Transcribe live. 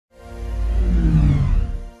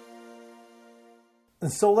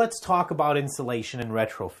So let's talk about insulation and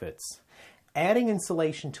retrofits. Adding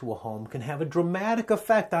insulation to a home can have a dramatic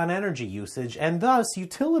effect on energy usage and thus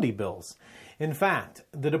utility bills. In fact,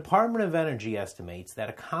 the Department of Energy estimates that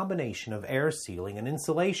a combination of air sealing and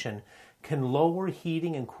insulation can lower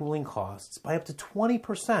heating and cooling costs by up to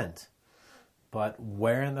 20%. But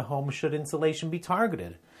where in the home should insulation be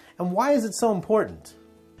targeted? And why is it so important?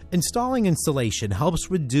 Installing insulation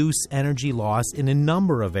helps reduce energy loss in a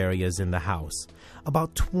number of areas in the house.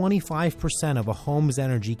 About 25% of a home's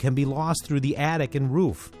energy can be lost through the attic and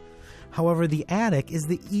roof. However, the attic is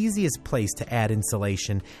the easiest place to add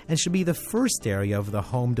insulation and should be the first area of the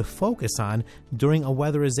home to focus on during a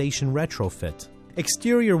weatherization retrofit.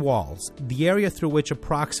 Exterior walls, the area through which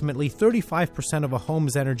approximately 35% of a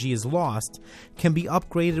home's energy is lost, can be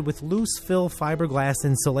upgraded with loose fill fiberglass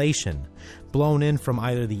insulation, blown in from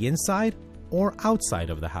either the inside or outside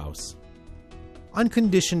of the house.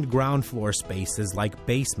 Unconditioned ground floor spaces like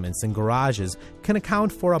basements and garages can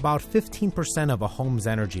account for about 15% of a home's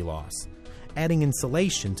energy loss. Adding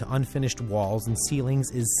insulation to unfinished walls and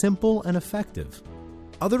ceilings is simple and effective.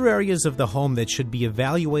 Other areas of the home that should be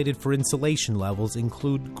evaluated for insulation levels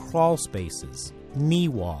include crawl spaces, knee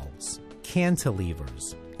walls,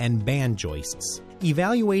 cantilevers, and band joists.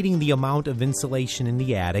 Evaluating the amount of insulation in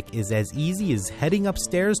the attic is as easy as heading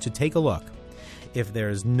upstairs to take a look. If there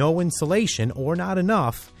is no insulation or not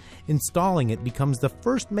enough, installing it becomes the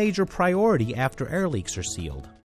first major priority after air leaks are sealed.